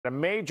A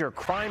major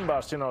crime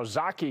bust in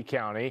Ozaukee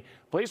County.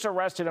 Police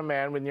arrested a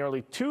man with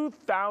nearly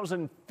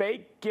 2,000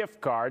 fake gift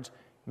cards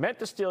meant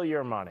to steal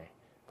your money.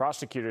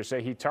 Prosecutors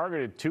say he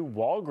targeted 2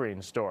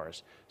 Walgreens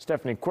stores.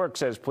 Stephanie Quirk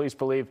says police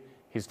believe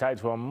he's tied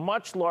to a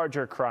much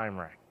larger crime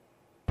ring.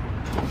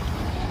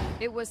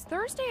 It was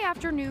Thursday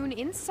afternoon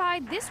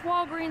inside this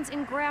Walgreens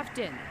in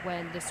Grafton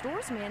when the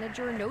store's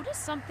manager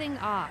noticed something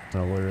odd.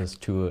 Alerted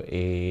to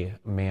a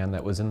man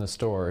that was in the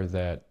store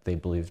that they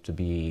believed to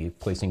be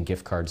placing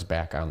gift cards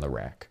back on the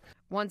rack.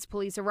 Once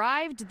police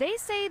arrived, they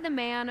say the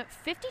man,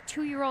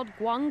 52-year-old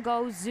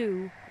Guanggo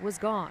Zhu, was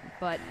gone,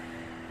 but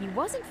he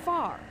wasn't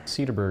far.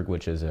 Cedarburg,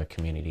 which is a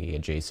community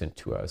adjacent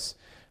to us,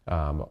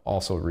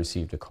 also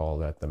received a call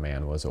that the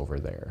man was over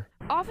there.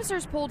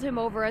 Officers pulled him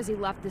over as he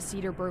left the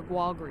Cedarburg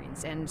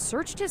Walgreens and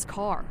searched his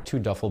car. 2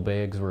 duffel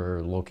bags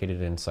were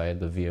located inside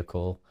the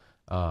vehicle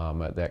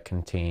that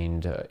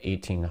contained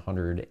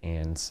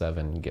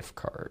 1,807 gift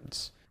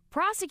cards.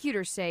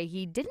 Prosecutors say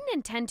he didn't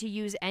intend to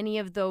use any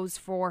of those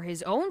for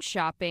his own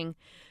shopping,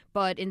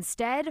 but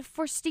instead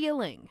for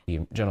stealing.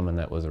 The gentleman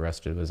that was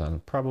arrested was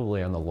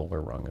probably on the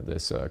lower rung of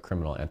this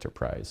criminal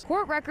enterprise.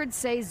 Court records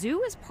say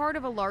Zhu is part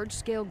of a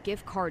large-scale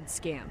gift card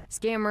scam.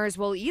 Scammers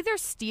will either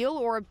steal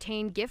or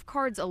obtain gift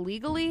cards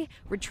illegally,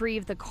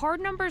 retrieve the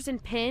card numbers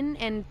and PIN,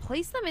 and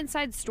place them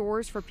inside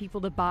stores for people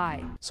to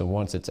buy. So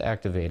once it's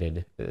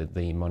activated,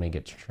 the money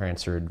gets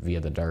transferred via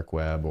the dark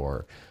web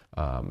or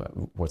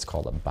what's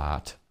called a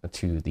bot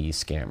to the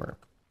scammer.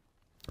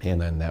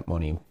 And then that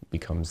money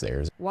becomes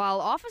theirs.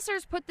 While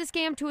officers put the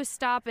scam to a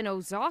stop in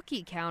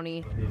Ozaukee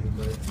County,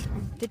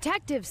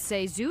 detectives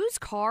say Zhu's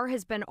car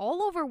has been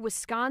all over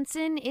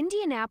Wisconsin,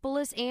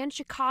 Indianapolis, and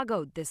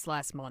Chicago this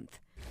last month.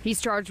 He's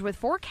charged with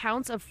 4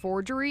 counts of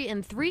forgery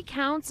and 3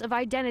 counts of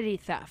identity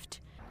theft.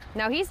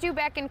 Now he's due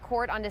back in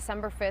court on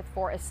December 5th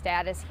for a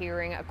status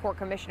hearing. A court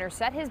commissioner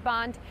set his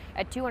bond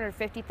at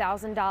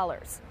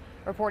 $250,000.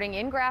 Reporting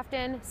in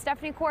Grafton,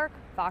 Stephanie Quirk,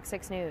 FOX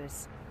 6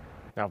 News.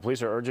 Now,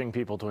 police are urging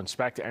people to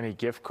inspect any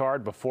gift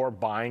card before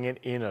buying it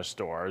in a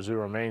store.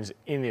 Zhu remains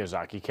in the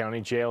Ozaukee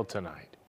County Jail tonight.